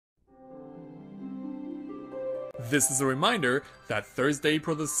This is a reminder that Thursday,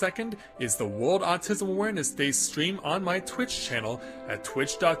 April the 2nd is the World Autism Awareness Day stream on my Twitch channel at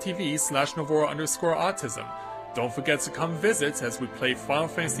twitch.tv/Novora_autism. Don't forget to come visit as we play Final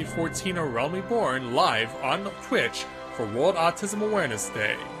Fantasy XIV A Realm Reborn live on Twitch for World Autism Awareness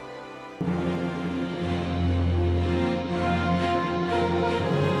Day.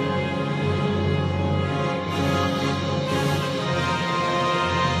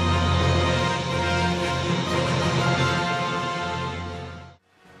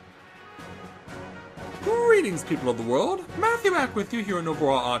 Greetings, people of the world! Matthew back with you here in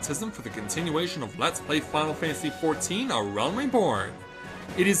Overall Autism for the continuation of Let's Play Final Fantasy XIV A Realm Reborn.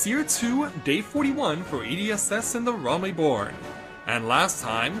 It is year 2, day 41 for EDSS in the Realm Reborn. And last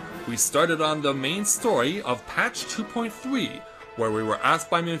time, we started on the main story of patch 2.3, where we were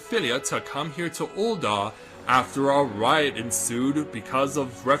asked by Minfilia to come here to Ul'dah after a riot ensued because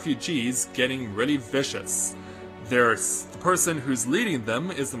of refugees getting really vicious. The person who's leading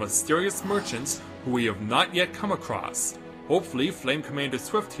them is the mysterious merchant who we have not yet come across. Hopefully, Flame Commander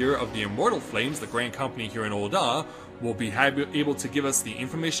Swift here of the Immortal Flames, the Grand Company here in Ul'dah, will be able to give us the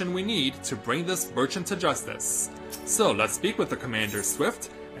information we need to bring this merchant to justice. So let's speak with the Commander Swift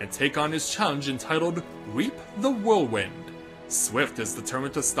and take on his challenge entitled Reap the Whirlwind. Swift is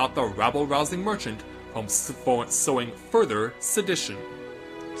determined to stop the rabble-rousing merchant from sowing further sedition.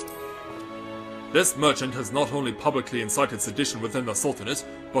 This merchant has not only publicly incited sedition within the Sultanate,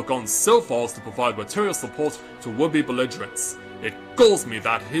 but gone so far as to provide material support to would-be belligerents. It galls me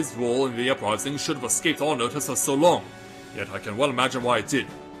that his role in the uprising should have escaped our notice for so long, yet I can well imagine why it did.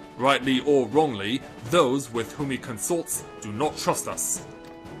 Rightly or wrongly, those with whom he consults do not trust us.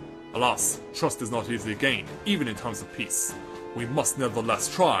 Alas, trust is not easily gained, even in times of peace. We must nevertheless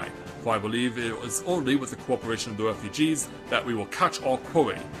try, for I believe it is only with the cooperation of the refugees that we will catch our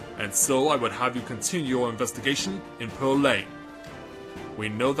quarry, and so I would have you continue your investigation in Pearl Lane. We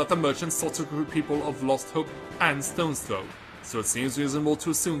know that the merchant sought to recruit people of Lost Hope and Stone's Throw, so it seems reasonable to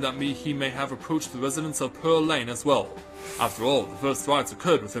assume that he may have approached the residents of Pearl Lane as well. After all, the first riots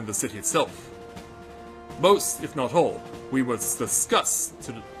occurred within the city itself. Most, if not all, we refuse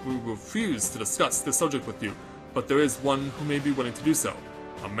to discuss this subject with you, but there is one who may be willing to do so.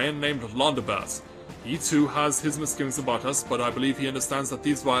 A man named Londabat. He too has his misgivings about us, but I believe he understands that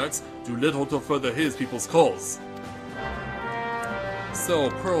these riots do little to further his people's cause.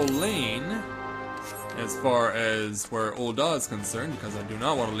 So, Pearl Lane, as far as where Ul'dah is concerned, because I do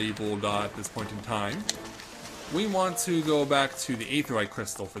not want to leave Ul'dah at this point in time, we want to go back to the Aetheryte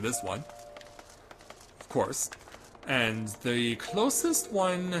Crystal for this one. Of course. And the closest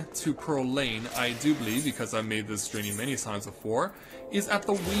one to Pearl Lane, I do believe, because I've made this journey many times before, is at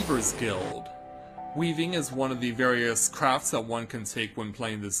the Weaver's Guild. Weaving is one of the various crafts that one can take when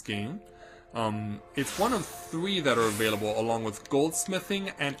playing this game. It's one of 3 that are available, along with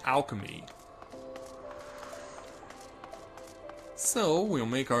goldsmithing and alchemy. So, we'll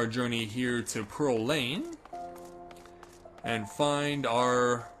make our journey here to Pearl Lane and find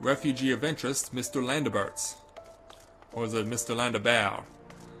our refugee of interest, Mr. Landabert. Or is it Mr. Landabout?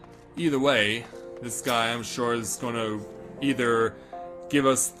 Either way, this guy I'm sure is going to either give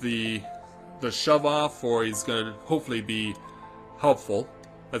us the shove off, or he's going to hopefully be helpful.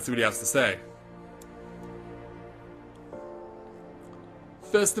 Let's see what he has to say.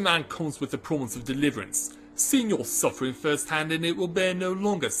 First the man comes with the promise of deliverance. Seeing your suffering firsthand and it will bear no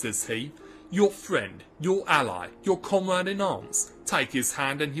longer, says he. Your friend, your ally, your comrade in arms. Take his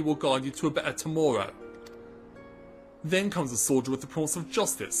hand and he will guide you to a better tomorrow. Then comes a soldier with the promise of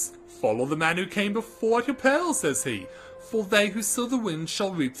justice. Follow the man who came before at your peril, says he, for they who sow the wind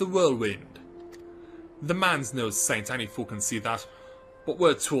shall reap the whirlwind. The man's no saint, any fool can see that, but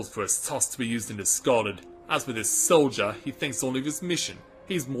we're tools for his task to be used and discarded. As with this soldier, he thinks only of his mission.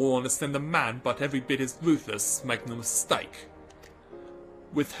 He's more honest than the man, but every bit as ruthless, make no mistake.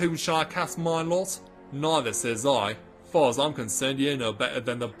 With whom shall I cast my lot? Neither, says I. Far as I'm concerned, you're no better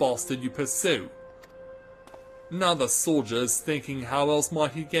than the bastard you pursue. Now the soldier is thinking how else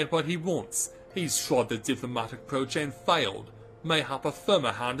might he get what he wants. He's tried the diplomatic approach and failed. Mayhap a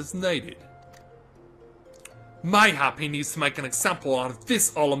firmer hand is needed. Mayhap he needs to make an example out of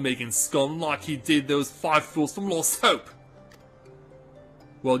this all-Megan scum like he did those 5 fools from Lost Hope.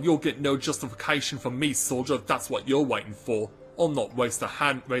 Well, you'll get no justification from me, soldier, if that's what you're waiting for. I'll not raise a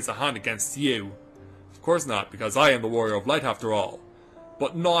hand against you. Of course not, because I am the Warrior of Light after all.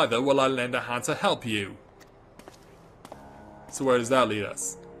 But neither will I lend a hand to help you. So where does that lead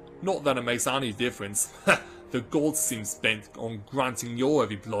us? Not that it makes any difference. The gold seems bent on granting your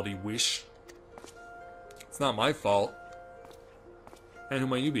every bloody wish. It's not my fault. And who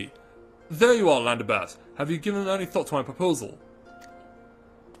might you be? There you are, Landabat. Have you given any thought to my proposal?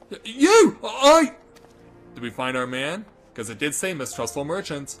 You! Did we find our man? Because it did say mistrustful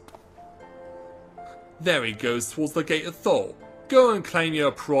merchant. There he goes towards the gate of Thor. Go and claim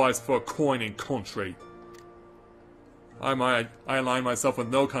your prize for a coin in country. I align myself with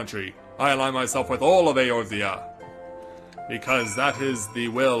no country. I align myself with all of Eorzea. Because that is the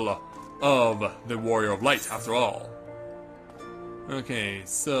will of the Warrior of Light, after all. Okay,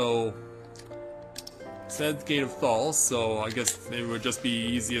 so... said Gate of Thal, so I guess it would just be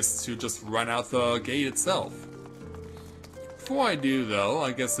easiest to just run out the gate itself. Before I do, though,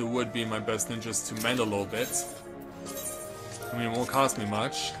 I guess it would be in my best interest to mend a little bit. I mean, it won't cost me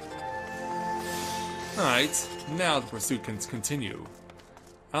much. Alright, now the pursuit can continue.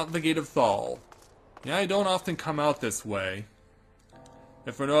 Out the Gate of Thal. Yeah, I don't often come out this way.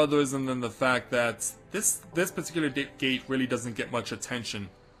 If for no other reason than the fact that this particular gate really doesn't get much attention.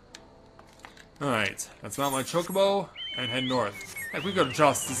 Alright, let's mount my chocobo and head north. Heck, we could have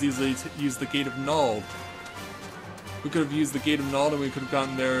just as easily used the Gate of Null. We could have used the Gate of Null and we could have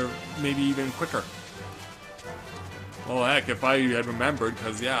gotten there maybe even quicker. Well, heck, if I had remembered,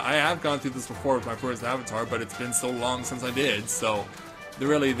 because yeah, I have gone through this before with my first avatar, but it's been so long since I did, so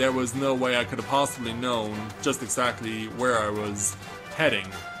really there was no way I could have possibly known just exactly where I was heading.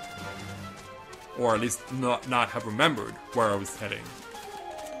 Or at least not have remembered where I was heading.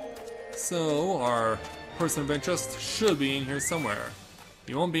 So, our person of interest should be in here somewhere.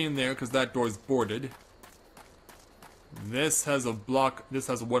 He won't be in there because that door's boarded. This has a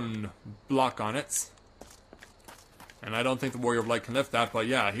wooden block on it. And I don't think the Warrior of Light can lift that, but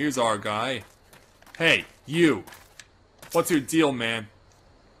yeah, here's our guy. Hey, you! What's your deal, man?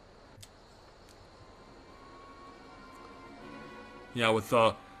 Yeah, with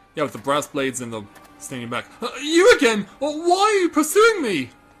the brass blades and the standing back. You again? Why are you pursuing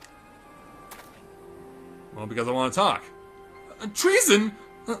me? Well, because I want to talk. Treason?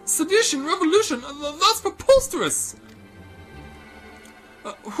 Sedition? Revolution? That's preposterous!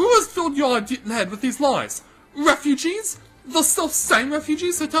 Who has filled your head with these lies? Refugees? The self-same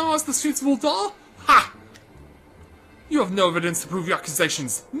refugees who terrorize the streets of Uldar? Ha! You have no evidence to prove your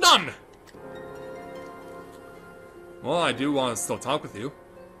accusations. None! Well, I do want to still talk with you.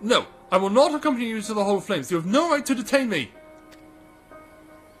 No, I will not accompany you to the Hall of Flames. You have no right to detain me.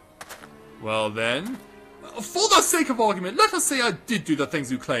 Well then... for the sake of argument, let us say I did do the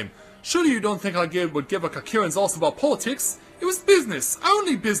things you claim. Surely you don't think I would give a Kakiran's also about politics? It was business,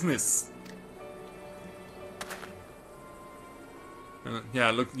 only business. Yeah,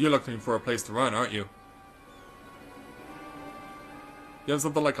 look, you're looking for a place to run, aren't you? You have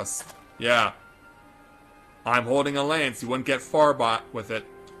something like a... yeah. I'm holding a lance. You wouldn't get far with it,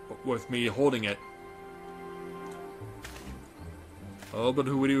 with me holding it. Oh, but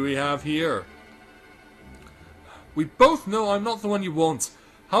who do we have here? We both know I'm not the one you want.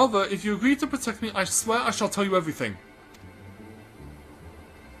 However, if you agree to protect me, I swear I shall tell you everything.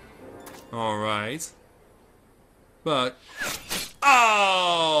 Alright. But...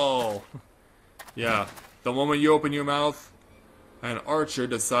 oh! Yeah, the moment you open your mouth, an archer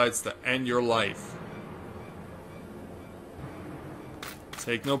decides to end your life.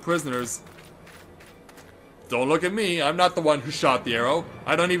 Take no prisoners. Don't look at me, I'm not the one who shot the arrow.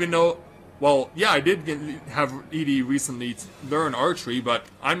 I don't even know... well, yeah, I did have Edie recently learn archery, but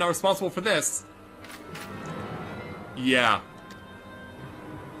I'm not responsible for this. Yeah.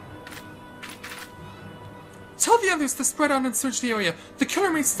 Tell the others to spread out and search the area. The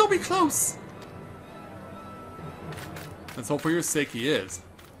killer may still be close. Let's hope for your sake he is.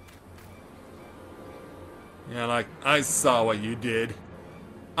 Yeah, like, I saw what you did.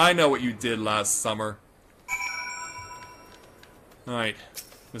 I know what you did last summer. Alright,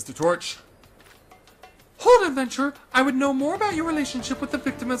 Mr. Torch. Hold, adventurer! I would know more about your relationship with the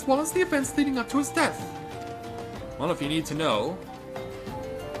victim as well as the events leading up to his death. Well, if you need to know...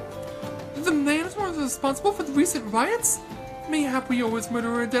 the man is one of the responsible for the recent riots? Mayhap we owe his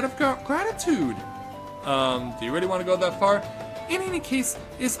murderer a debt of gratitude. Do you really want to go that far? In any case,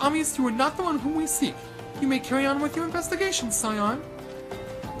 it is obvious you are not the one whom we seek. You may carry on with your investigation, Scion.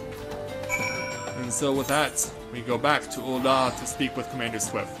 And so with that, we go back to Ul'dah to speak with Commander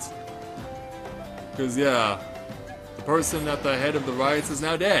Swift. Because, yeah, the person at the head of the riots is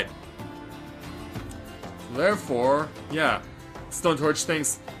now dead. Therefore, yeah, Stone Torch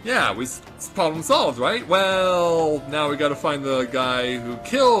thinks, yeah, it's problem solved, right? Well, now we gotta find the guy who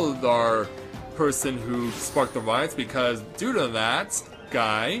killed our person who sparked the riots, because due to that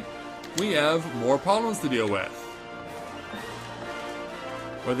guy, we have more problems to deal with.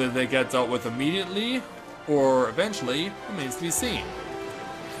 Whether they get dealt with immediately or eventually remains to be seen.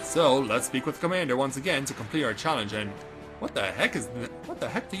 So, let's speak with the commander once again to complete our challenge, and what the heck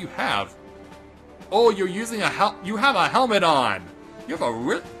do you have? Oh, you're using you have a helmet on! You have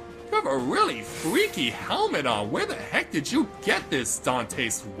a really freaky helmet on! Where the heck did you get this,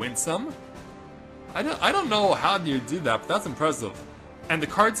 Dante's Winsome? I don't know how you do that, but that's impressive. And the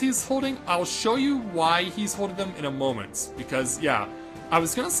cards he's holding, I'll show you why he's holding them in a moment. Because, yeah, I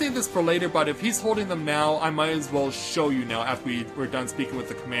was gonna save this for later, but if he's holding them now, I might as well show you now after we're done speaking with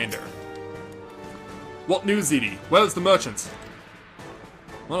the commander. What news, Edie? Where's the merchant?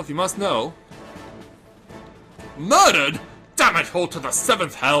 Well, if you must know... Murdered? Damn it, hold to the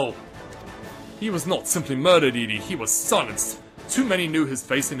 7th hell! He was not simply murdered, Edie, he was silenced. Too many knew his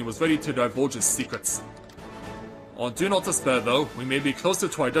face and he was ready to divulge his secrets. Oh, do not despair though, we may be closer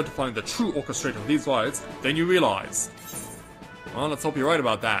to identifying the true orchestrator of these riots than you realize. Well, let's hope you're right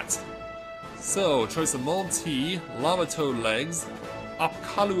about that. So, choice of mulled tea, lava toe legs,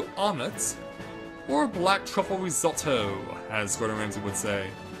 apkalu omelet, or black truffle risotto, as Gordon Ramsay would say.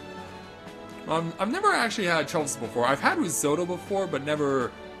 I've never actually had truffles before. I've had risotto before, but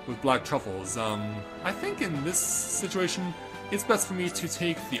never with black truffles. I think in this situation, it's best for me to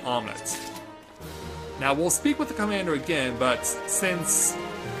take the omelet. Now, we'll speak with the commander again, but since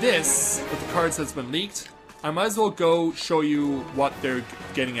this, with the cards, has been leaked, I might as well go show you what they're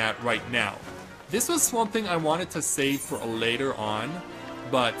getting at right now. This was one thing I wanted to save for a later on,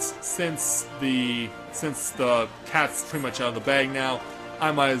 but since the cat's pretty much out of the bag now,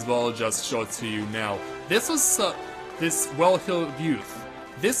 I might as well just show it to you now. This was this well-heeled youth.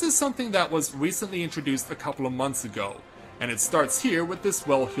 This is something that was recently introduced a couple of months ago, and it starts here with this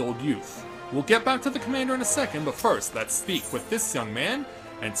well-heeled youth. We'll get back to the commander in a second, but first, let's speak with this young man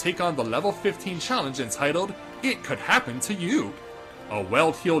and take on the level 15 challenge entitled, It Could Happen to You. A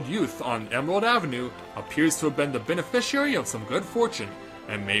well-heeled youth on Emerald Avenue appears to have been the beneficiary of some good fortune,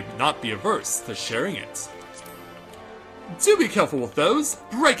 and may not be averse to sharing it. Do be careful with those!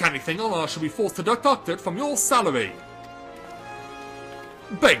 Break anything or I shall be forced to deduct it from your salary!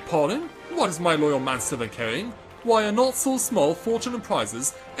 Beg pardon? What is my loyal manservant carrying? Why, a not so small fortune and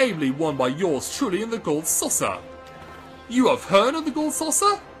prizes, ably won by yours truly in the gold saucer. You have heard of the gold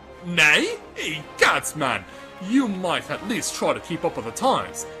saucer? Nay? Egads, man! You might at least try to keep up with the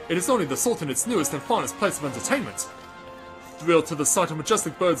times. It is only the Sultanate's newest and finest place of entertainment. Thrilled to the sight of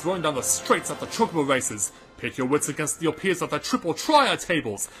majestic birds rolling down the straits at the chocobo races. Pit your wits against your peers at the triple triad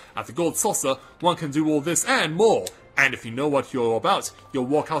tables. At the gold saucer, one can do all this and more. And if you know what you're about, you'll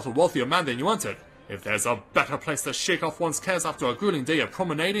walk out a wealthier man than you entered. If there's a better place to shake off one's cares after a grueling day of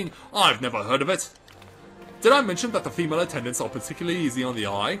promenading, I've never heard of it. Did I mention that the female attendants are particularly easy on the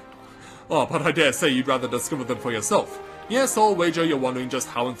eye? Oh, but I dare say you'd rather discover them for yourself. Yes, I'll wager you're wondering just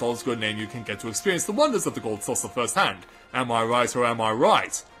how in Thal's good name you can get to experience the wonders of the gold saucer firsthand. Am I right or am I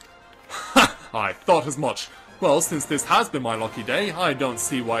right? Ha! I thought as much. Well, since this has been my lucky day, I don't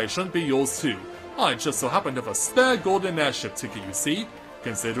see why it shouldn't be yours too. I just so happen to have a spare golden airship ticket, you see.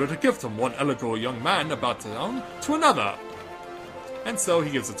 Consider it a gift from one eligible young man about town to another. And so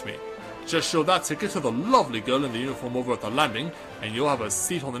he gives it to me. Just show that ticket to the lovely girl in the uniform over at the landing, and you'll have a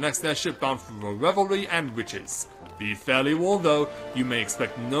seat on the next airship bound for revelry and riches. Be fairly warned though, you may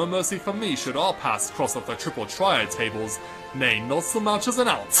expect no mercy from me should our paths cross off the triple triad tables. Nay, not so much as an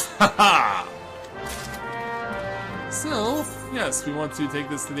ounce. Ha ha! So, yes, we want to take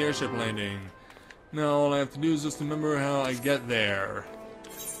this to the airship landing. Now all I have to do is just remember how I get there.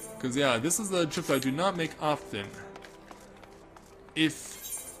 Because yeah, this is a trip that I do not make often.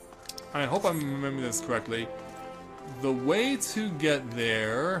 I hope I'm remembering this correctly. The way to get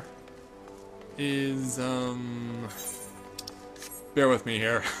there is, bear with me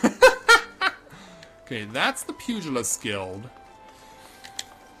here. Okay, that's the Pugilist Guild.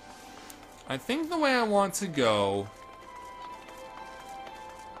 I think the way I want to go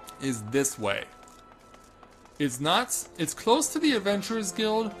is this way. It's close to the Adventurers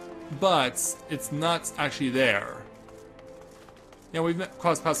Guild, but it's not actually there. Yeah, we've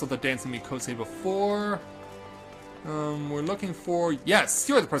crossed paths with the Dancing Mikose before. We're looking for... Yes,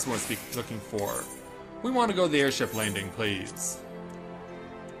 you're the person we're looking for. We want to go to the airship landing, please.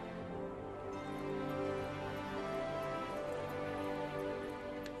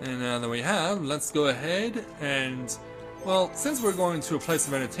 And now that we have, let's go ahead and... Well, since we're going to a place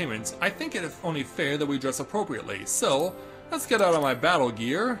of entertainment, I think it is only fair that we dress appropriately. So, let's get out of my battle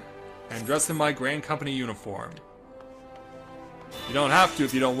gear and dress in my Grand Company uniform. You don't have to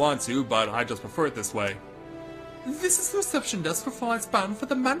if you don't want to, but I just prefer it this way. This is the reception desk for flights bound for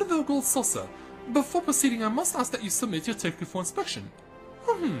the Mandeville Gold Saucer. Before proceeding, I must ask that you submit your ticket for inspection.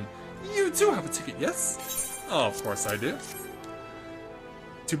 You do have a ticket, yes? Oh, of course I do.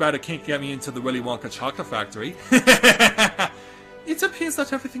 Too bad it can't get me into the Willy Wonka chocolate factory. It appears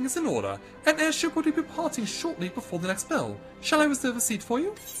that everything is in order. An airship will be departing shortly before the next bell. Shall I reserve a seat for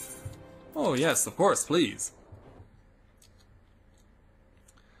you? Oh yes, of course, please.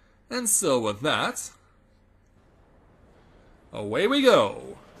 And so with that, away we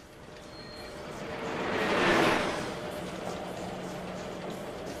go.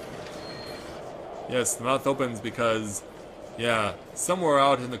 Yes, the mouth opens because, yeah, somewhere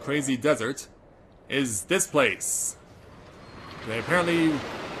out in the crazy desert is this place. They apparently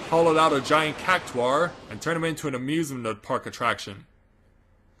hollowed out a giant cactuar and turned him into an amusement park attraction.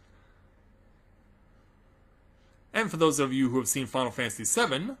 And for those of you who have seen Final Fantasy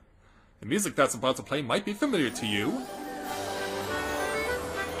VII, the music that's about to play might be familiar to you.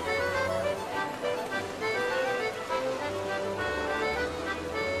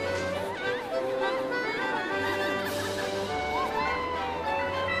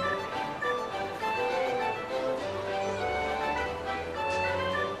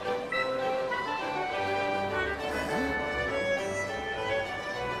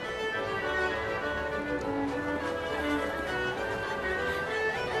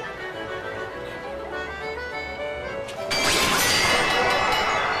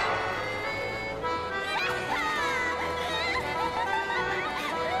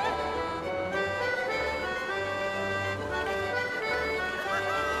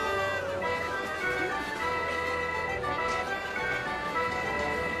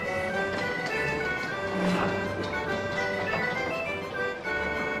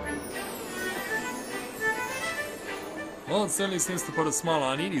 Well, it certainly seems to put a smile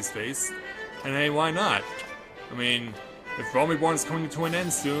on Edie's face. And hey, why not? I mean, if Reborn is coming to an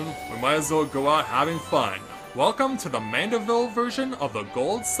end soon, we might as well go out having fun. Welcome to the Mandeville version of the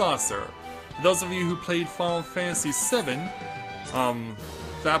Gold Saucer. For those of you who played Final Fantasy VII,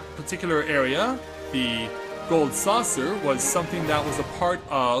 that particular area, the Gold Saucer, was something that was a part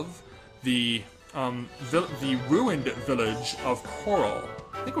of the ruined village of Coral.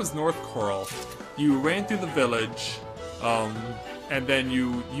 I think it was North Coral. You ran through the village, and then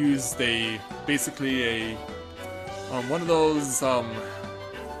you used basically a one of those,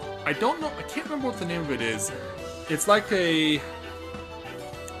 I don't know, I can't remember what the name of it is. It's like you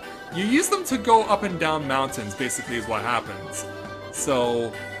use them to go up and down mountains, basically, is what happens.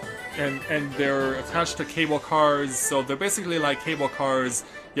 So, and they're attached to cable cars, so they're basically like cable cars.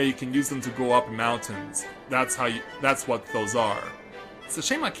 Yeah, you can use them to go up mountains. That's what those are. It's a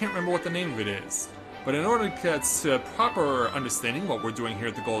shame I can't remember what the name of it is. But in order to get to proper understanding what we're doing here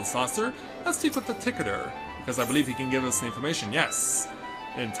at the Gold Saucer, let's speak with the ticketer, because I believe he can give us the information, yes.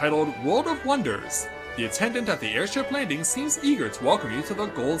 Entitled World of Wonders, the attendant at the airship landing seems eager to welcome you to the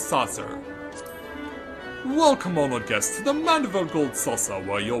Gold Saucer. Welcome, honored guests, to the Mandeville Gold Saucer,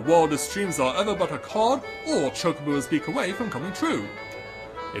 where your wildest dreams are ever but a card or chocobo speak away from coming true.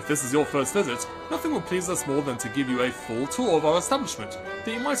 If this is your first visit, nothing will please us more than to give you a full tour of our establishment,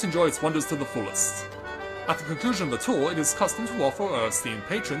 that you might enjoy its wonders to the fullest. At the conclusion of the tour, it is custom to offer our esteemed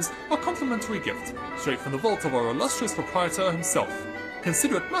patrons a complimentary gift, straight from the vault of our illustrious proprietor himself.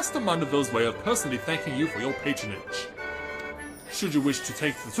 Consider it Master Mandeville's way of personally thanking you for your patronage. Should you wish to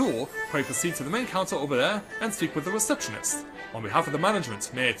take the tour, pray proceed to the main counter over there and speak with the receptionist. On behalf of the management,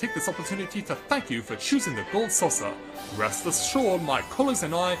 may I take this opportunity to thank you for choosing the Gold Saucer. Rest assured, my colleagues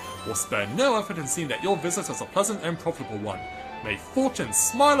and I will spare no effort in seeing that your visit is a pleasant and profitable one. May fortune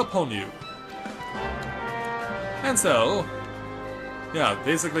smile upon you. And so, yeah,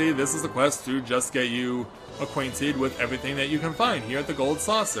 basically this is the quest to just get you acquainted with everything that you can find here at the Gold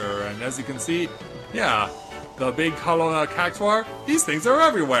Saucer. And as you can see, yeah, the big hollow cactuar, these things are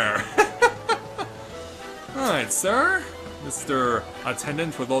everywhere. Alright, sir. Mr.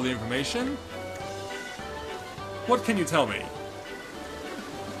 Attendant with all the information. What can you tell me?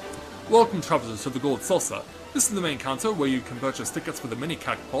 Welcome, travelers, to the Gold Saucer. This is the main counter where you can purchase tickets for the mini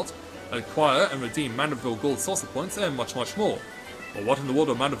cactpot, acquire and redeem Mandeville Gold Saucer points, and much, much more. But what in the world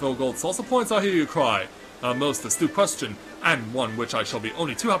of Mandeville Gold Saucer points, I hear you cry? A most astute question, and one which I shall be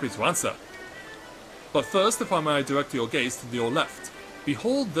only too happy to answer. But first, if I may direct your gaze to your left.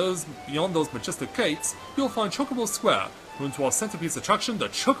 Behold, beyond those majestic gates, you'll find Chocobo Square, home to our centerpiece attraction, the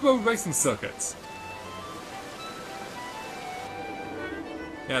Chocobo Racing Circuit.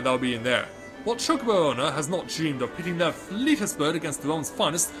 Yeah, that'll be in there. What Chocobo owner has not dreamed of pitting their fleetest bird against the realm's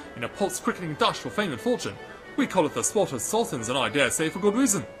finest in a pulse-quickening dash for fame and fortune? We call it the Sport of Sultans, and I dare say for good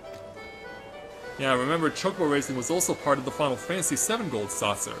reason. Yeah, remember Chocobo Racing was also part of the Final Fantasy VII Gold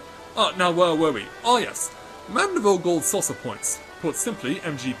Saucer. Now where were we? Oh yes, Mandeville Gold Saucer points. Put simply,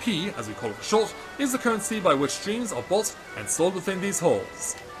 MGP, as we call it for short, is the currency by which dreams are bought and sold within these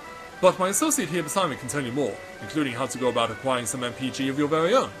halls. But my associate here beside me can tell you more, including how to go about acquiring some MPG of your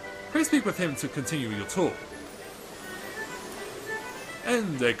very own. Please speak with him to continue your tour.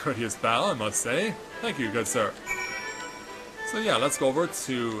 And a courteous bow, I must say. Thank you, good sir. So yeah, let's go over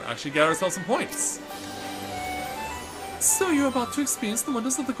to actually get ourselves some points. So you're about to experience the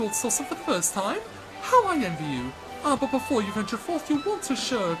wonders of the gold saucer for the first time? How I envy you. But before you venture forth, you'll want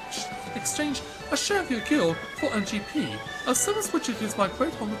to exchange a share of your guild for MGP, a service which it is my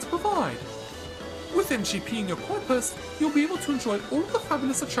great honor to provide. With MGP in your coin purse, you'll be able to enjoy all of the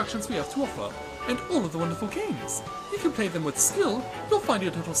fabulous attractions we have to offer, and all of the wonderful games. You can play them with skill, you'll find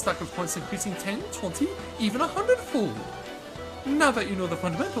your total stack of points increasing 10, 20, even 100-fold. Now that you know the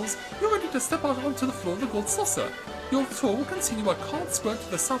fundamentals, you're ready to step out onto the floor of the Gold Saucer. Your tour will continue at Card Square to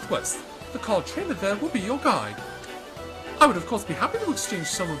the southwest. The card trainer there will be your guide. I would of course be happy to exchange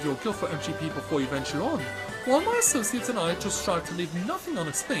some of your guild for MGP before you venture on. While my associates and I just strive to leave nothing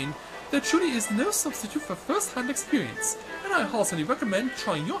unexplained, there truly is no substitute for first-hand experience, and I heartily recommend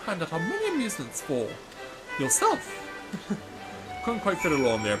trying your hand at our many amusements for yourself. Couldn't quite fit it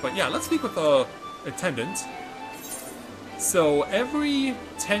all in there, but yeah, let's speak with the attendant. So every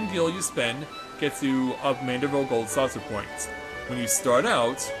 10 gil you spend gets you a Manderville Gold Saucer points. When you start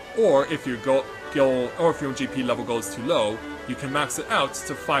out, or if your GP level goes too low, you can max it out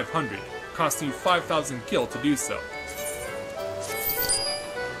to 500, costing you 5,000 gil to do so.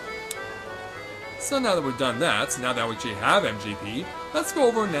 So now that we've done that, now that we actually have MGP, let's go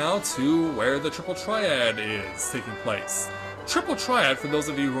over now to where the Triple Triad is taking place. Triple Triad, for those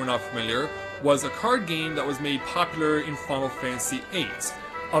of you who are not familiar, was a card game that was made popular in Final Fantasy VIII.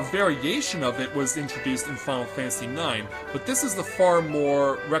 A variation of it was introduced in Final Fantasy IX, but this is the far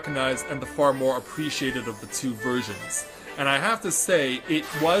more recognized and the far more appreciated of the two versions. And I have to say, it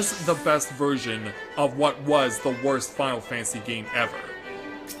was the best version of what was the worst Final Fantasy game ever.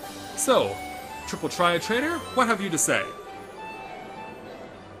 So, Triple Triad Trainer, what have you to say?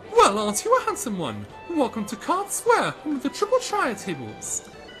 Well, aren't you a handsome one? Welcome to Card Square, home of the Triple Triad tables.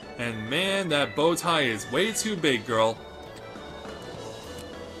 And man, that bow tie is way too big, girl.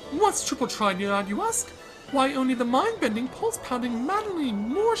 What's Triple Triad, you ask? Why, only the mind-bending, pulse-pounding, maddeningly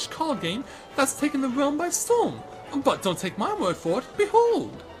Moorish card game that's taken the realm by storm. But don't take my word for it,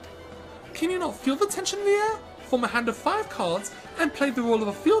 behold! Can you not feel the tension in the air? Form a hand of 5 cards, and play the role of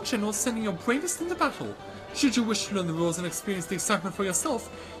a field general sending your bravest into battle. Should you wish to learn the rules and experience the excitement for yourself,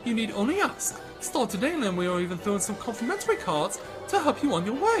 you need only ask. Start today and we will even throw in some complimentary cards to help you on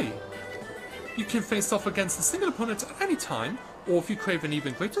your way. You can face off against a single opponent at any time, or if you crave an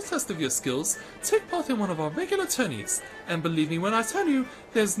even greater test of your skills, take part in one of our regular tourneys. And believe me when I tell you,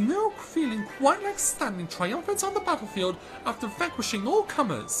 there's no feeling quite like standing triumphant on the battlefield after vanquishing all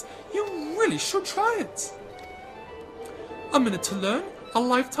comers. You really should try it. A minute to learn, a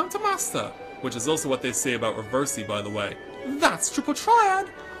lifetime to master. Which is also what they say about Reversi, by the way. That's Triple Triad!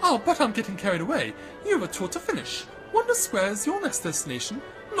 Oh, but I'm getting carried away. You have a tour to finish. Wonder Square is your next destination.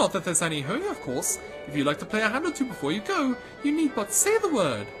 Not that there's any hurry, of course. If you'd like to play a hand or two before you go, you need but say the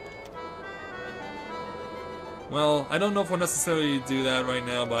word. Well, I don't know if we'll necessarily do that right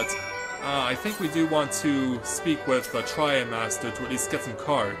now, but I think we do want to speak with the Triad Master to at least get some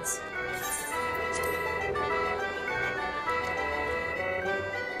cards.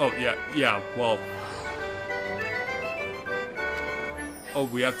 Oh, yeah, well... Oh,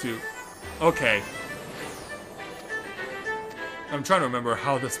 we have to... Okay. I'm trying to remember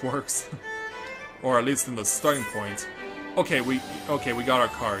how this works. Or at least in the starting point. Okay, we got our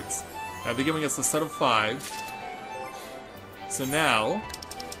cards. Now they're giving us a set of 5. So now,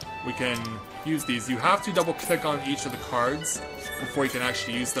 we can use these. You have to double click on each of the cards before you can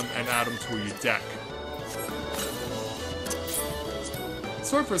actually use them and add them to your deck.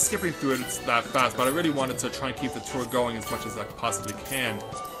 Sorry for skipping through it that fast, but I really wanted to try and keep the tour going as much as I possibly can.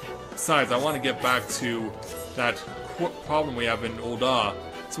 Besides, I want to get back to that problem we have in Ul'dah,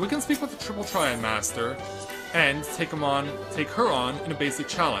 so we can speak with the Triple Triad Master and take her on in a basic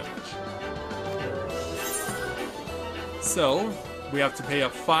challenge. So we have to pay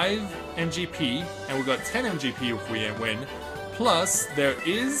up 5 MGP, and we got 10 MGP if we win. Plus, there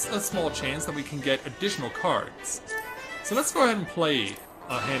is a small chance that we can get additional cards. So let's go ahead and play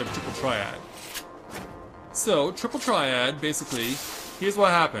a hand of Triple Triad. So, Triple Triad, basically, here's what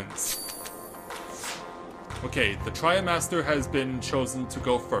happens. Okay, the Triad Master has been chosen to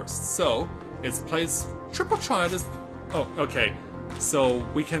go first. So, it's placed... Triple Triad is... Oh, okay. So,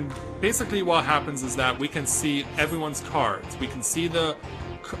 we can... Basically, what happens is that we can see everyone's cards. We can see the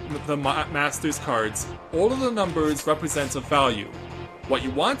Master's cards. All of the numbers represent a value. What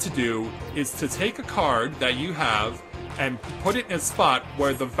you want to do is to take a card that you have and put it in a spot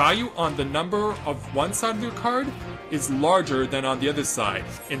where the value on the number of one side of your card is larger than on the other side.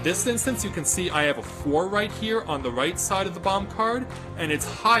 In this instance, you can see I have a 4 right here on the right side of the bomb card, and it's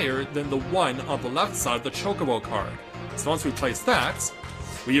higher than the 1 on the left side of the chocobo card. So once we place that,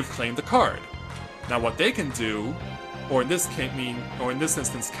 we have claimed the card. Now what they can do, or in this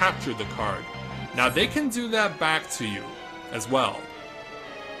instance, capture the card. Now they can do that back to you as well.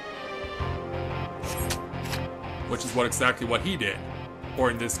 Which is exactly what he did.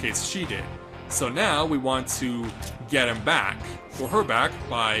 Or in this case, she did. So now we want to get him back, or her back,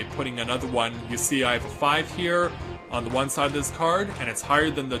 by putting another one. You see I have a 5 here on the one side of this card, and it's higher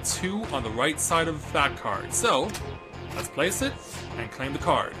than the 2 on the right side of that card. So, let's place it and claim the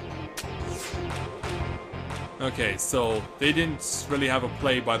card. Okay, so they didn't really have a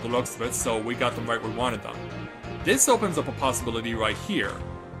play by the looks of it, so we got them right where we wanted them. This opens up a possibility right here.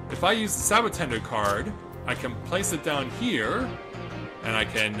 If I use the Sabotender card, I can place it down here, and I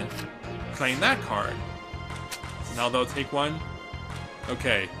can claim that card. So now they'll take one.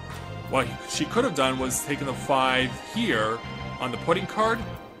 Okay, what she could have done was taken the 5 here on the pudding card,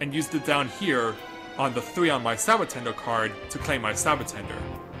 and used it down here on the 3 on my Sabotender card to claim my Sabotender.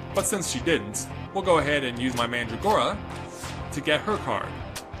 But since she didn't, we'll go ahead and use my Mandragora to get her card.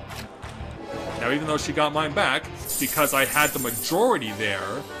 Now even though she got mine back, because I had the majority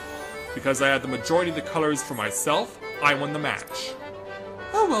there, because I had the majority of the colors for myself, I won the match.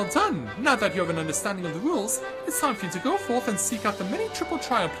 Oh, well done! Now that you have an understanding of the rules, it's time for you to go forth and seek out the many triple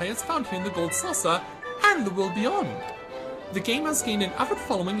trial players found here in the Gold Saucer and the world beyond. The game has gained an avid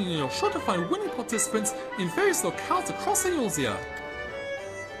following and you're sure to find winning participants in various locales across Eorzea.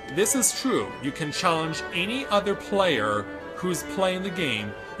 This is true. You can challenge any other player who's playing the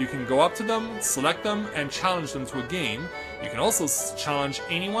game. You can go up to them, select them, and challenge them to a game. You can also challenge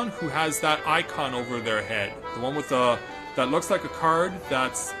anyone who has that icon over their head. The one with the that looks like a card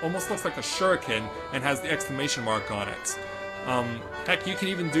that almost looks like a shuriken and has the exclamation mark on it. Heck, you can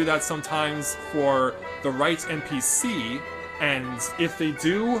even do that sometimes for the right NPC, and if they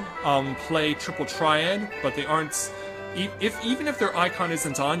do play Triple Triad, but they aren't... Even if their icon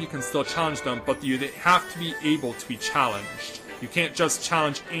isn't on, you can still challenge them, but they have to be able to be challenged. You can't just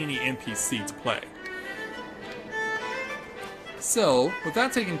challenge any NPC to play. So, with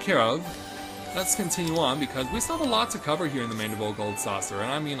that taken care of, let's continue on, because we still have a lot to cover here in the Mandible Gold Saucer,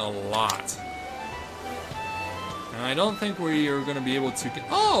 and I mean a lot. And I don't think we are going to be able to get...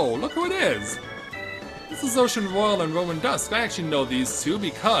 Oh, look who it is! This is Ocean Royal and Rowan Dusk. I actually know these two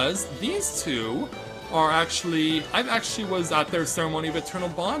because these two are actually... I actually was at their ceremony of eternal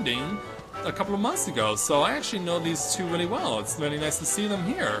bonding a couple of months ago, so I actually know these two really well. It's really nice to see them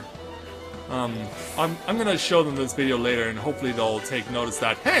here. I'm gonna show them this video later, and hopefully they'll take notice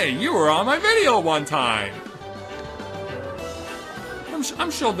that, hey, you were on my video one time!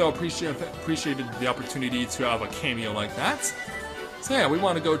 I'm sure they'll appreciate the opportunity to have a cameo like that. So yeah, we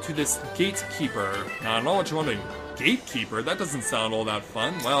want to go to this Gatekeeper. Now, I know what you're wondering. Gatekeeper? That doesn't sound all that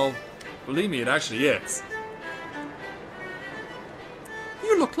fun. Well, believe me, it actually is.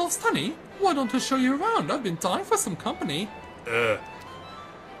 You look lost, honey. Why don't I show you around? I've been dying for some company.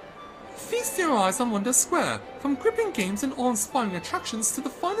 Feast your eyes on Wonder Square. From gripping games and awe-inspiring attractions to the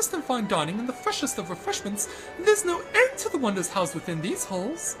finest in fine dining and the freshest of refreshments, there's no end to the wonders housed within these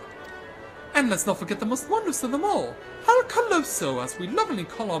halls. And let's not forget the most wondrous of them all. Al Colosso, as we lovingly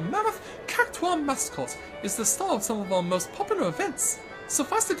call our mammoth cactuar mascot, is the star of some of our most popular events.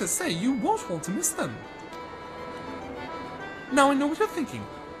 Suffice it to say, you won't want to miss them. Now I know what you're thinking.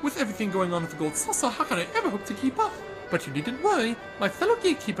 With everything going on at the Gold Saucer, how can I ever hope to keep up? But you needn't worry. My fellow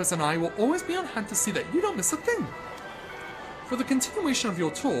gatekeepers and I will always be on hand to see that you don't miss a thing. For the continuation of your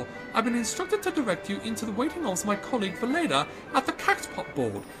tour, I've been instructed to direct you into the waiting arms of my colleague Valeda at the Cactpot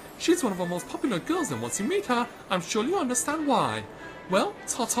board. She's one of our most popular girls, and once you meet her, I'm sure you'll understand why. Well,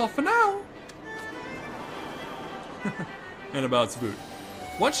 ta-ta for now! And about to boot.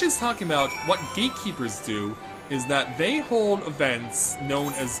 What she's talking about, what gatekeepers do, is that they hold events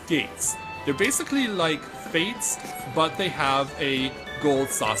known as gates. They're basically like fates, but they have a Gold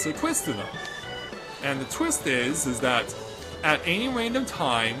Saucer twist to them. And the twist is that at any random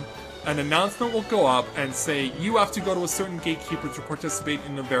time, an announcement will go up and say you have to go to a certain gatekeeper to participate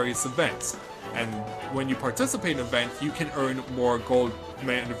in a various event. And when you participate in an event, you can earn more gold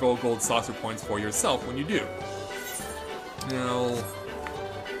saucer points for yourself when you do. Now,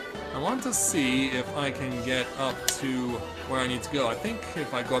 I want to see if I can get up to where I need to go. I think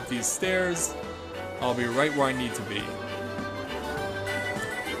if I go up these stairs, I'll be right where I need to be.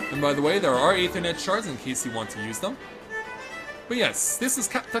 And by the way, there are Aethernet shards in case you want to use them. But yes, this is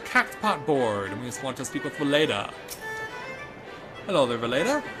the Cactpot board, and we just want to speak with Valeda. Hello there,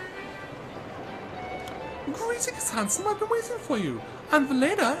 Valeda. Greetings, handsome. I've been waiting for you. I'm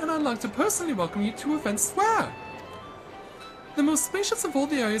Valeda, and I'd like to personally welcome you to Event Square. The most spacious of all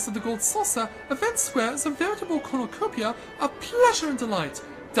the areas of the Gold Saucer, Event Square is a veritable cornucopia of pleasure and delight.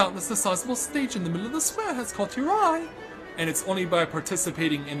 Doubtless the sizable stage in the middle of the square has caught your eye. And it's only by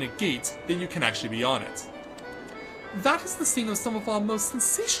participating in a gate that you can actually be on it. That is the scene of some of our most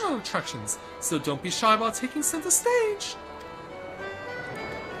sensational attractions, so don't be shy about taking center stage.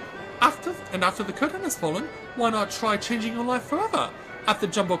 After the curtain has fallen, why not try changing your life forever? At the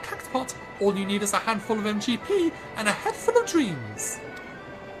Jumbo Cactpot, all you need is a handful of MGP and a head full of dreams.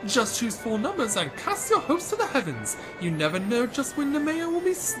 Just choose 4 numbers and cast your hopes to the heavens. You never know just when the mayor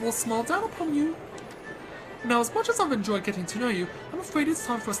will smile down upon you. Now, as much as I've enjoyed getting to know you, I'm afraid it's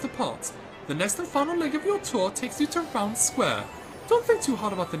time for us to part. The next and final leg of your tour takes you to Round Square. Don't think too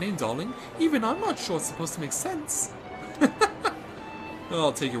hard about the name, darling. Even I'm not sure it's supposed to make sense. Well,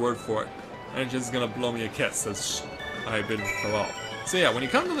 I'll take your word for it. And she's gonna blow me a kiss as I bid farewell. So yeah, when you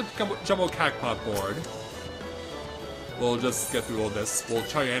come to the Jumbo Cactpot board, we'll just get through all this. We'll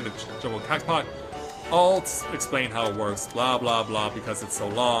try to end the Jumbo Cactpot. I'll explain how it works, blah blah blah, because it's so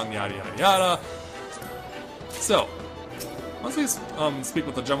long, yada yada yada. So, once we speak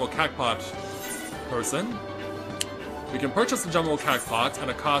with the Jumbo Cactpot person, we can purchase the Jumbo Cactpot at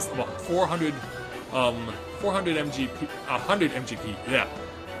a cost of 400 MGP, 100 MGP, yeah.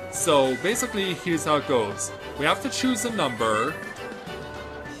 So basically, here's how it goes. We have to choose a number.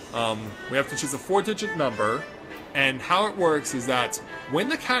 We have to choose a 4-digit number, and how it works is that when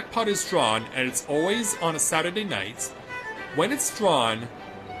the Cactpot is drawn, and it's always on a Saturday night, when it's drawn,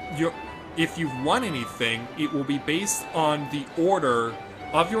 if you've won anything, it will be based on the order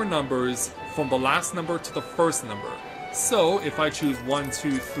of your numbers from the last number to the first number. So if I choose 1,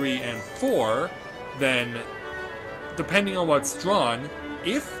 2, 3, and 4, then depending on what's drawn,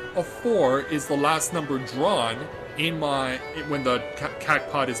 if a 4 is the last number drawn when the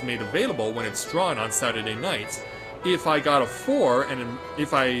Cactpot is made available, when it's drawn on Saturday night, if I got a 4 and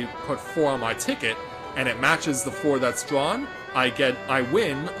if I put 4 on my ticket and it matches the 4 that's drawn, I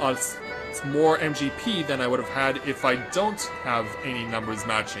win more MGP than I would have had if I don't have any numbers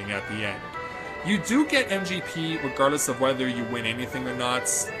matching at the end. You do get MGP regardless of whether you win anything or not,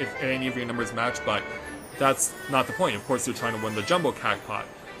 if any of your numbers match, but that's not the point. Of course, you're trying to win the Jumbo Cactpot.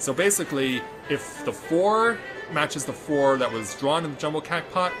 So basically, if the 4 matches the 4 that was drawn in the Jumbo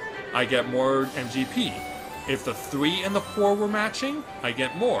Cactpot, I get more MGP. If the 3 and the 4 were matching, I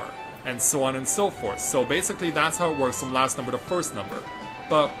get more, and so on and so forth. So basically, that's how it works from last number to first number.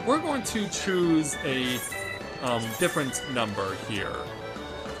 But we're going to choose a different number here.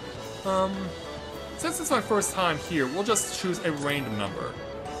 Since it's my first time here, we'll just choose a random number.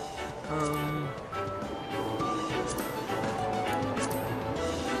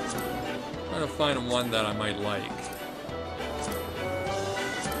 Trying to find one that I might like.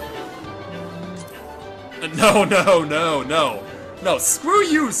 No, no, no, no. No, screw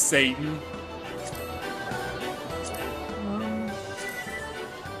you, Satan!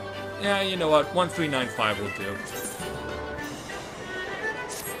 Yeah, you know what? 1395 will do.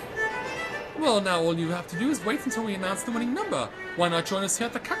 Well, now all you have to do is wait until we announce the winning number. Why not join us here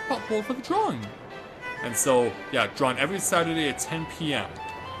at the Cactpot board for the drawing? And so, yeah, drawn every Saturday at 10 p.m.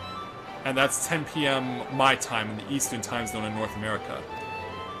 And that's 10 p.m. my time in the Eastern time zone in North America.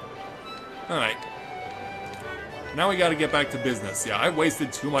 Alright. Now we gotta get back to business. Yeah, I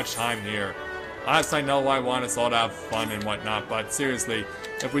wasted too much time here. Honestly, I know I want us all to have fun and whatnot, but seriously,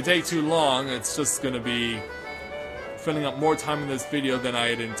 if we take too long, it's just gonna be filling up more time in this video than I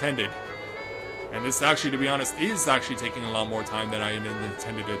had intended. And this actually, to be honest, is actually taking a lot more time than I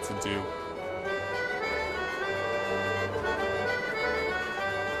intended it to do.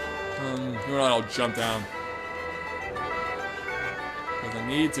 You know what, I'll jump down. Because I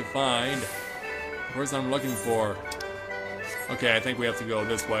need to find the person I'm looking for. Okay, I think we have to go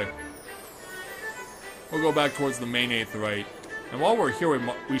this way. We'll go back towards the main 8th right. And while we're here,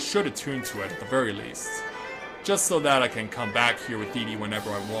 we should attune to it at the very least. Just so that I can come back here with Dee Dee whenever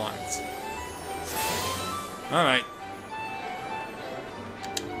I want. Alright.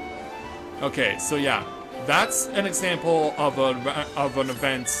 Okay, so yeah. That's an example of an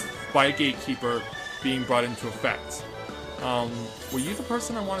event by a gatekeeper being brought into effect. Were you the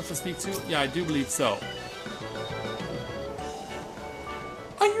person I wanted to speak to? Yeah, I do believe so.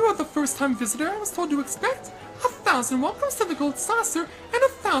 Are you the first-time visitor I was told to expect? 1,000 welcomes to the Gold Saucer and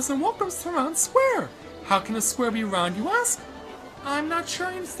 1,000 welcomes to Round Square. How can a square be round, you ask? I'm not sure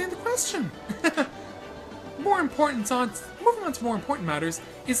I understand the question. Moving on to more important matters,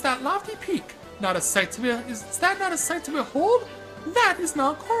 is that lofty peak not a sight to be? Is that not a sight to behold? That is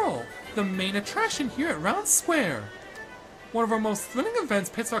Mount Coral, the main attraction here at Round Square. One of our most thrilling events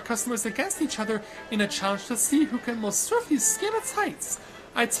pits our customers against each other in a challenge to see who can most swiftly scale its heights.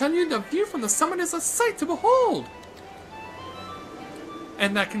 I tell you, the view from the summit is a sight to behold.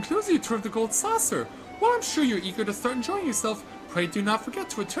 And that concludes your tour of the Gold Saucer. While I'm sure you're eager to start enjoying yourself, pray do not forget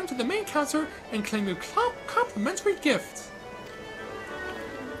to return to the main counter and claim your complimentary gift.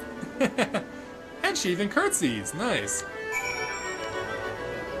 And she even curtsies. Nice.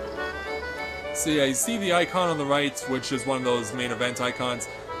 So yeah, you see the icon on the right, which is one of those main event icons.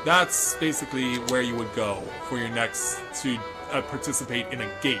 That's basically where you would go for your next to participate in a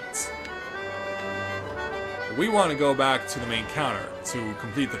gate. We want to go back to the main counter to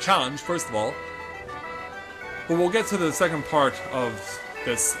complete the challenge, first of all. But we'll get to the second part of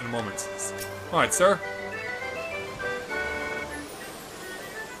this in a moment. Alright, sir.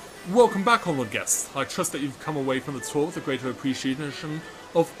 Welcome back, honored guests. I trust that you've come away from the tour with a greater appreciation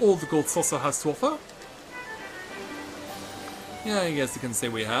of all the Gold Saucer has to offer. Yeah, I guess you can say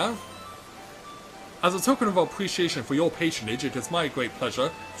we have. As a token of our appreciation for your patronage, it is my great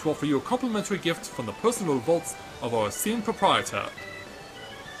pleasure to offer you a complimentary gift from the personal vaults of our esteemed proprietor.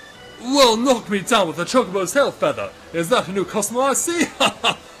 Well, knock me down with a chocobo's tail feather! Is that a new customer I see?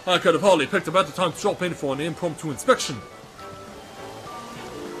 I could have hardly picked a better time to drop in for an impromptu inspection.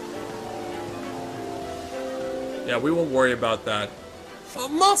 Yeah, we won't worry about that.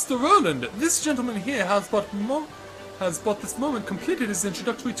 Master Roland, this gentleman here has but this moment completed his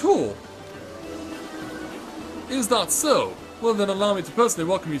introductory tour. Is that so? Well then allow me to personally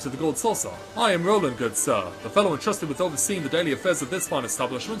welcome you to the Gold Saucer. I am Roland, good sir, the fellow entrusted with overseeing the daily affairs of this fine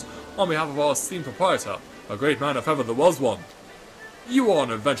establishment on behalf of our esteemed proprietor, a great man if ever there was one. You are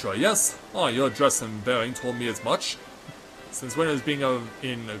an adventurer, yes? Ah, your dress and bearing told me as much. Since when is being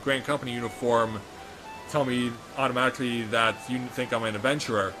in a Grand Company uniform tell me automatically that you think I'm an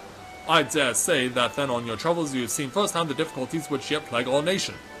adventurer? I dare say that then on your travels you have seen firsthand the difficulties which yet plague our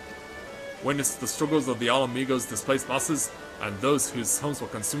nation. Witnessed the struggles of the Alamigos' displaced masses, and those whose homes were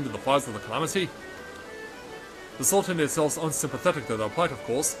consumed in the fires of the calamity. The Sultan is also unsympathetic to their plight, of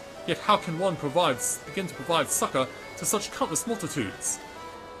course, yet how can one begin to provide succor to such countless multitudes?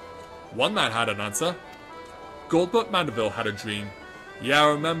 One man had an answer. Goldbert Mandeville had a dream. Yeah,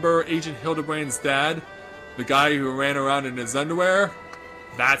 remember Agent Hildebrand's dad? The guy who ran around in his underwear?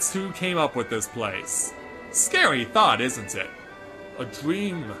 That's who came up with this place. Scary thought, isn't it? A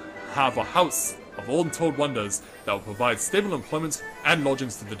dream. Have a house of old untold wonders that will provide stable employment and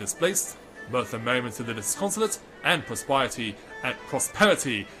lodgings to the displaced, mirth and merriment to the disconsolate, and prosperity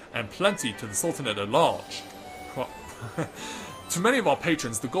and plenty to the Sultanate at large. To many of our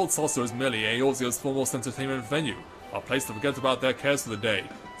patrons, the Gold Saucer is merely Eorzeo's foremost entertainment venue, a place to forget about their cares for the day.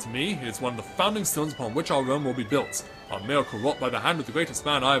 To me, it is one of the founding stones upon which our realm will be built, a miracle wrought by the hand of the greatest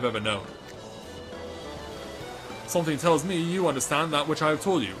man I have ever known. Something tells me you understand that which I have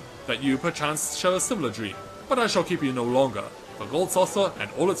told you, that you perchance share a similar dream, but I shall keep you no longer. The Gold Saucer and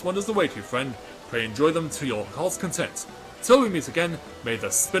all its wonders await you, friend. Pray enjoy them to your heart's content. Till we meet again, may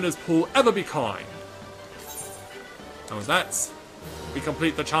the spinner's pool ever be kind. And with that, we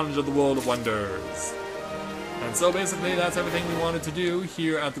complete the challenge of the World of Wonders. And so basically that's everything we wanted to do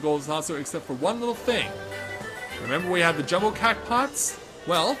here at the Gold Saucer except for one little thing. Remember we had the jumbo cacpots?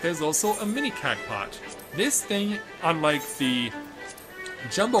 Well, there's also a mini cacpot. This thing, unlike the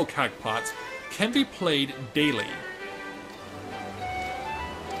jumbo cacpot, can be played daily.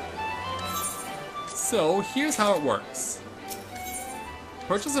 So here's how it works.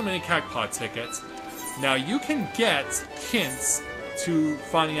 Purchase a mini cacpot ticket. Now you can get hints to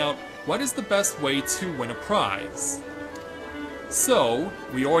finding out what is the best way to win a prize. So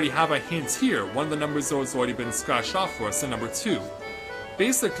we already have a hint here. One of the numbers has already been scratched off for us, and number 2.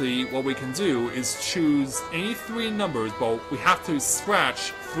 Basically, what we can do is choose any 3 numbers, but we have to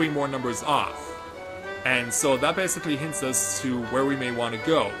scratch 3 more numbers off. And so that basically hints us to where we may want to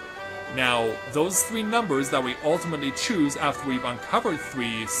go. Now, those 3 numbers that we ultimately choose after we've uncovered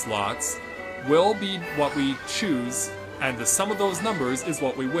 3 slots will be what we choose, and the sum of those numbers is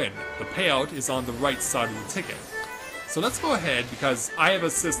what we win. The payout is on the right side of the ticket. So let's go ahead, because I have a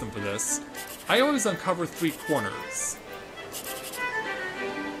system for this. I always uncover 3 corners.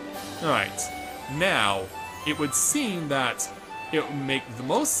 Alright, now, it would seem that it would make the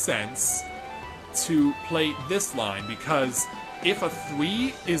most sense to play this line, because if a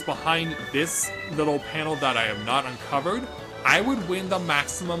 3 is behind this little panel that I have not uncovered, I would win the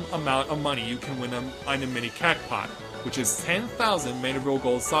maximum amount of money you can win on a mini cacpot, which is 10,000 Mandeville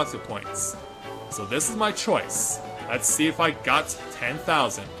Gold Saucer points. So this is my choice. Let's see if I got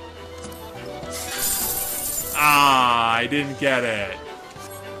 10,000. Ah, I didn't get it.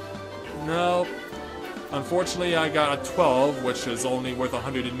 Nope. Unfortunately, I got a 12, which is only worth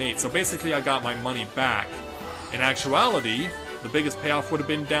 108. So basically, I got my money back. In actuality, the biggest payoff would have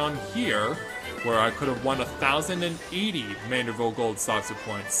been down here, where I could have won 1,080 Manderville Gold Saucer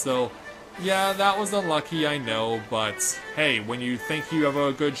points. So, yeah, that was unlucky, I know, but hey, when you think you have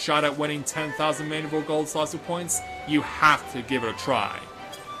a good shot at winning 10,000 Manderville Gold Saucer points, you have to give it a try.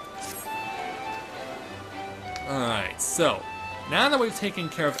 Alright, so, now that we've taken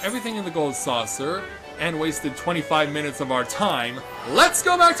care of everything in the Gold Saucer, and wasted 25 minutes of our time, let's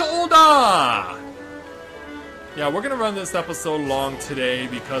go back to Ul'dah! Yeah, we're gonna run this episode long today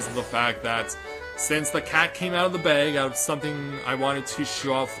because of the fact that since the cat came out of the bag out of something I wanted to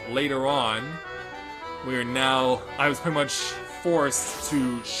show off later on, I was pretty much forced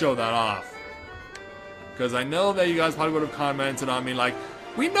to show that off. Because I know that you guys probably would have commented on me like,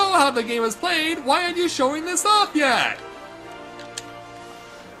 we know how the game is played, why aren't you showing this off yet?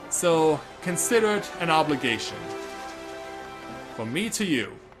 So, consider it an obligation. From me to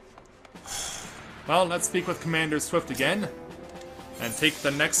you. Well, let's speak with Commander Swift again, and take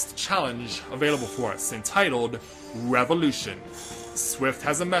the next challenge available for us, entitled Revolution. Swift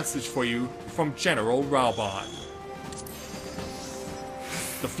has a message for you from General Reborn.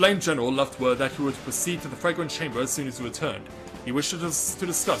 The Flame General left word that he would proceed to the Fragrant Chamber as soon as you returned. He wishes us to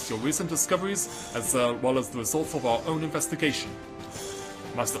discuss your recent discoveries, as well as the results of our own investigation.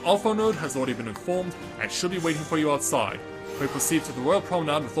 Master Alphonode has already been informed, and should be waiting for you outside. We proceed to the Royal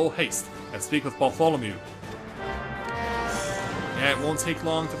Promenade with all haste, and speak with Bartholomew. Yeah, it won't take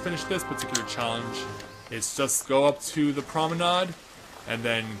long to finish this particular challenge. It's just go up to the promenade, and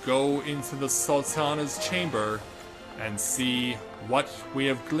then go into the Sultana's chamber, and see what we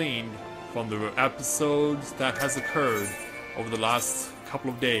have gleaned from the episodes that has occurred over the last couple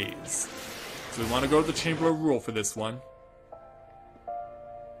of days. So we want to go to the Chamber of Rule for this one.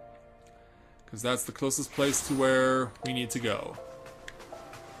 Because that's the closest place to where we need to go.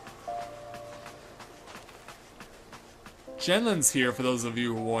 Genlin's here, for those of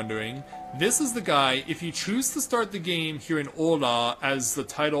you who are wondering. This is the guy, if you choose to start the game here in Ul'dah as the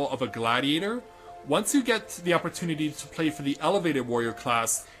title of a gladiator, once you get the opportunity to play for the elevated warrior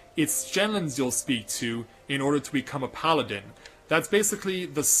class, it's Genlin's you'll speak to in order to become a paladin. That's basically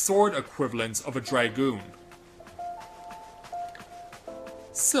the sword equivalent of a dragoon.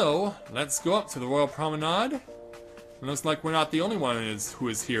 So, let's go up to the Royal Promenade. It looks like we're not the only one who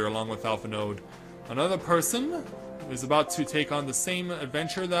is here along with Alphonode. Another person is about to take on the same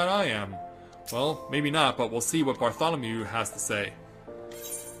adventure that I am. Well, maybe not, but we'll see what Bartholomew has to say.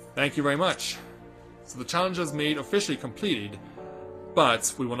 Thank you very much. So the challenge is made officially completed,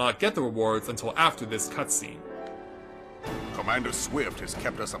 but we will not get the rewards until after this cutscene. Commander Swift has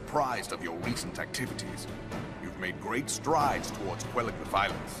kept us apprised of your recent activities. You've made great strides towards quelling the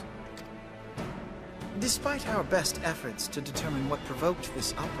violence. Despite our best efforts to determine what provoked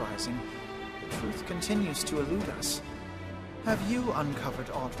this uprising, the truth continues to elude us. Have you uncovered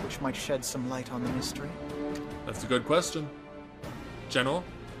aught which might shed some light on the mystery? That's a good question. General?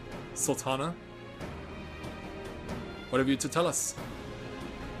 Sultana? What have you to tell us?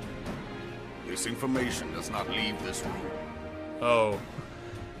 This information does not leave this room. Oh.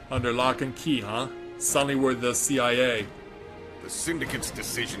 Under lock and key, huh? Suddenly we're the CIA. The Syndicate's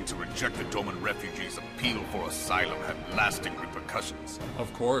decision to reject the Doman refugees' appeal for asylum had lasting repercussions.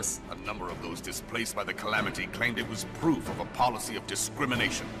 Of course. A number of those displaced by the calamity claimed it was proof of a policy of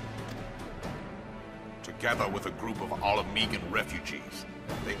discrimination. Together with a group of Alamegan refugees,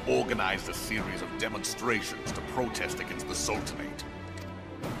 they organized a series of demonstrations to protest against the Sultanate.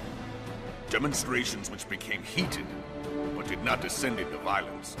 Demonstrations which became heated, but did not descend into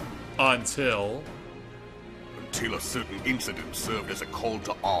violence. Until a certain incident served as a call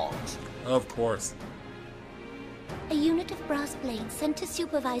to arms. Of course. A unit of brass blades sent to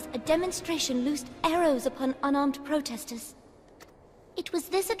supervise a demonstration loosed arrows upon unarmed protesters. It was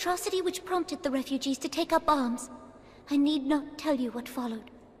this atrocity which prompted the refugees to take up arms. I need not tell you what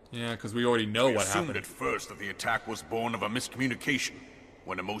followed. Yeah, because we already know what happened. We assumed at first that the attack was born of a miscommunication.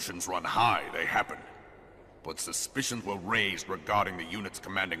 When emotions run high, they happen. But suspicions were raised regarding the unit's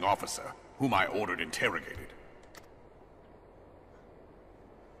commanding officer, whom I ordered interrogated.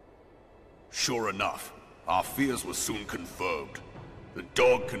 Sure enough, our fears were soon confirmed. The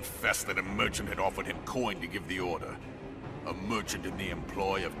dog confessed that a merchant had offered him coin to give the order. A merchant in the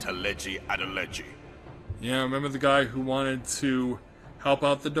employ of Teleji Adeleji. Yeah, remember the guy who wanted to help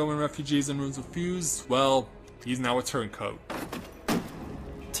out the Doman refugees and Runes of Fuse? Well, he's now a turncoat.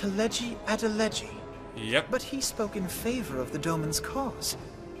 Teleji Adeleji. Yep. But he spoke in favor of the Doman's cause,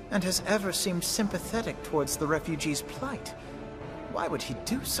 and has ever seemed sympathetic towards the refugees' plight. Why would he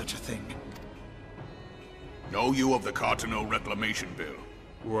do such a thing? Know you of the Cartano Reclamation Bill?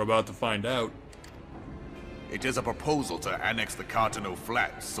 We're about to find out. It is a proposal to annex the Cartano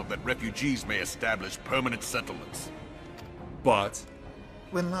Flats so that refugees may establish permanent settlements. But...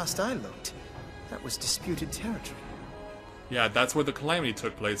 When last I looked, that was disputed territory. yeah, that's where the Calamity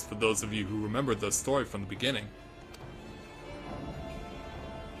took place, for those of you who remember the story from the beginning.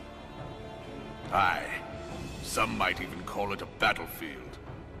 Aye. Some might even call it a battlefield.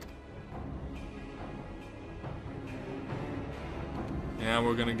 Yeah,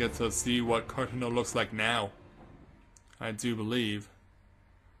 we're gonna get to see what Cartano looks like now. I do believe.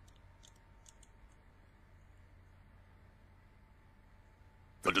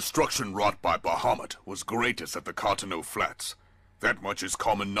 The destruction wrought by Bahamut was greatest at the Cartano Flats. That much is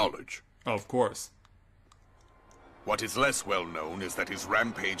common knowledge. Of course. What is less well known is that his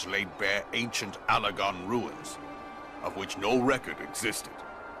rampage laid bare ancient Allagan ruins, of which no record existed.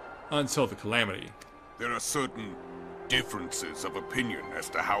 Until the Calamity. There are certain differences of opinion as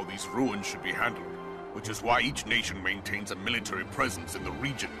to how these ruins should be handled, which is why each nation maintains a military presence in the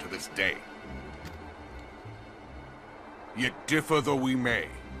region to this day. Yet differ though we may,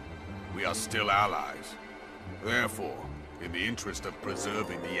 we are still allies. Therefore, in the interest of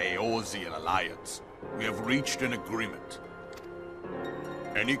preserving the Eorzean alliance, we have reached an agreement.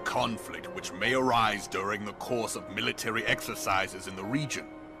 Any conflict which may arise during the course of military exercises in the region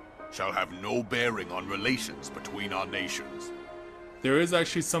shall have no bearing on relations between our nations. There is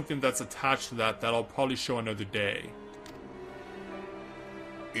actually something that's attached to that I'll probably show another day.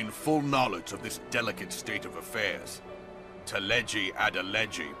 In full knowledge of this delicate state of affairs, Teleji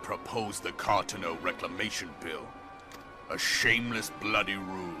Adeleji proposed the Cartano Reclamation Bill. A shameless bloody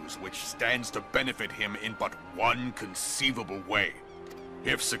ruse which stands to benefit him in but one conceivable way.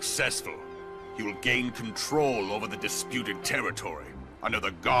 If successful, he will gain control over the disputed territory under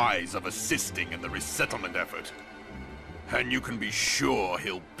the guise of assisting in the resettlement effort. And you can be sure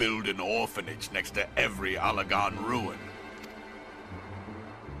he'll build an orphanage next to every Allagan ruin.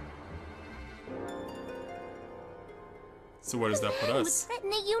 So where does that put He would us? threaten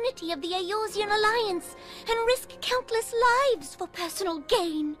the unity of the Eorzean alliance and risk countless lives for personal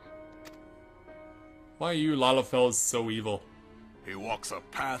gain. Why are you Lalafels so evil? He walks a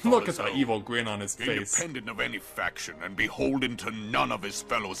path Look on his at that own, evil grin on his face. independent of any faction and beholden to none of his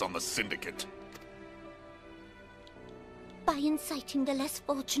fellows on the Syndicate. By inciting the less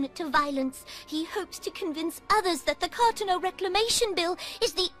fortunate to violence, he hopes to convince others that the Cartano Reclamation Bill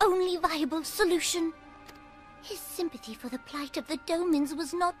is the only viable solution. His sympathy for the plight of the Domans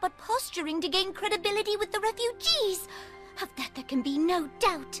was not but posturing to gain credibility with the refugees. Of that there can be no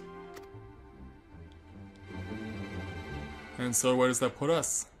doubt. And so where does that put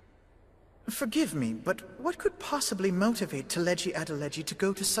us? Forgive me, but what could possibly motivate Teleji Adeleji to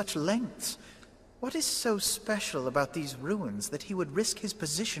go to such lengths? What is so special about these ruins that he would risk his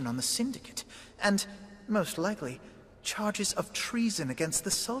position on the Syndicate, and, most likely, charges of treason against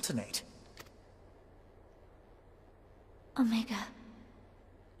the Sultanate? Omega.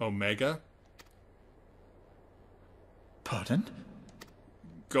 Omega? Pardon?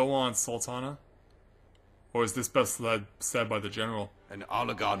 Go on, Sultana. Or is this best said by the General? An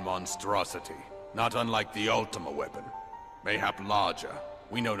Allagan monstrosity, not unlike the Ultima weapon. Mayhap larger,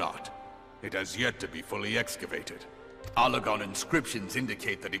 we know not. It has yet to be fully excavated. Allagan inscriptions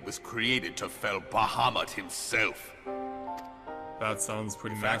indicate that it was created to fell Bahamut himself. That sounds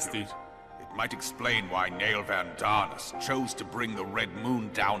pretty nasty. It might explain why Nail Van Darnus chose to bring the Red Moon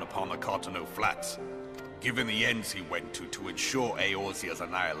down upon the Cartano Flats, given the ends he went to ensure Eorzea's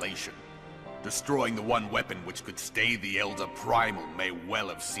annihilation. Destroying the one weapon which could stay the Elder Primal may well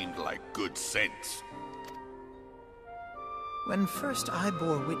have seemed like good sense. When first I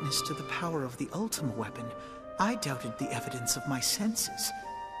bore witness to the power of the Ultima weapon, I doubted the evidence of my senses.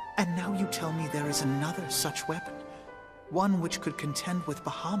 And now you tell me there is another such weapon. One which could contend with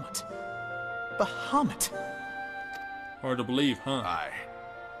Bahamut. Bahamut! Hard to believe, huh? Aye.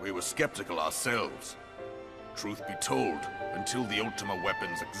 We were skeptical ourselves. Truth be told, until the Ultima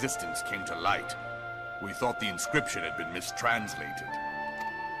weapon's existence came to light, we thought the inscription had been mistranslated.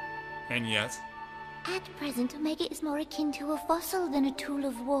 And yet... At present, Omega is more akin to a fossil than a tool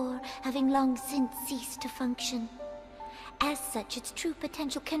of war, having long since ceased to function. As such, its true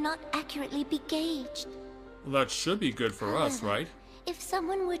potential cannot accurately be gauged. Well, that should be good for us, However, right? If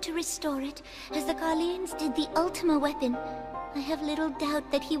someone were to restore it, as the Carlians did the Ultima weapon, I have little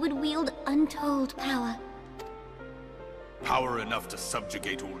doubt that he would wield untold power. Power enough to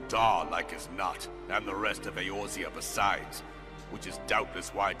subjugate Uldar like as not, and the rest of Eorzea besides, which is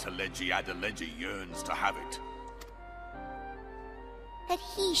doubtless why Teleji Adeleji yearns to have it. That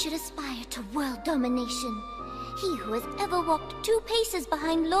he should aspire to world domination. He who has ever walked 2 paces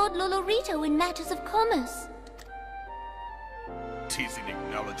behind Lord Lolorito in matters of commerce. 'Tis in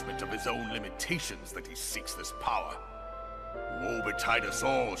acknowledgement of his own limitations that he seeks this power. Woe betide us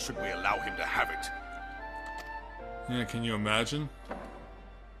all should we allow him to have it. Yeah, can you imagine?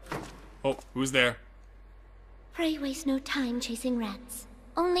 Oh, who's there? Pray waste no time chasing rats.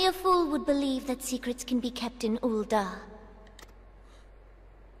 Only a fool would believe that secrets can be kept in Uldar.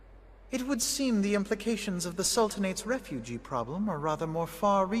 It would seem the implications of the Sultanate's refugee problem are rather more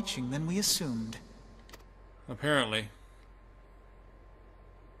far-reaching than we assumed. Apparently.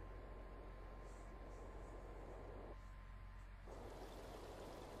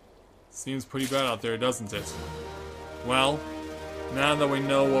 Seems pretty bad out there, doesn't it? Well, now that we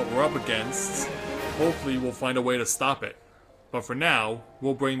know what we're up against, hopefully we'll find a way to stop it. But for now,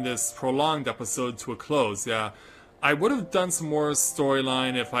 we'll bring this prolonged episode to a close. Yeah, I would have done some more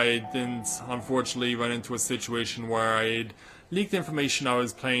storyline if I didn't, unfortunately, run into a situation where I'd leaked information I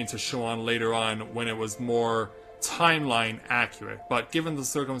was planning to show on later on when it was more timeline accurate. But given the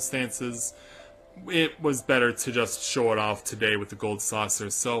circumstances, it was better to just show it off today with the Gold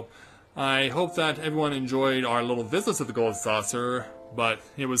Saucer. So I hope that everyone enjoyed our little visit to the Gold Saucer, but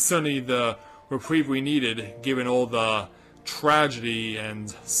it was certainly the reprieve we needed given all the tragedy and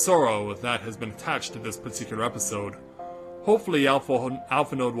sorrow that has been attached to this particular episode. Hopefully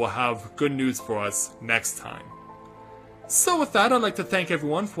Alpha Node will have good news for us next time. So with that, I'd like to thank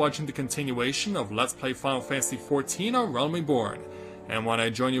everyone for watching the continuation of Let's Play Final Fantasy XIV on Realm Reborn. And when I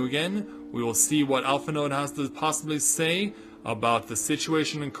join you again, we will see what Alpha Node has to possibly say about the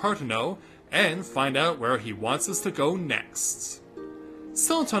situation in Carteneau, and find out where he wants us to go next.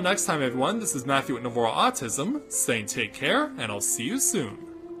 So until next time everyone, this is Matthew with Navora Autism, saying take care, and I'll see you soon.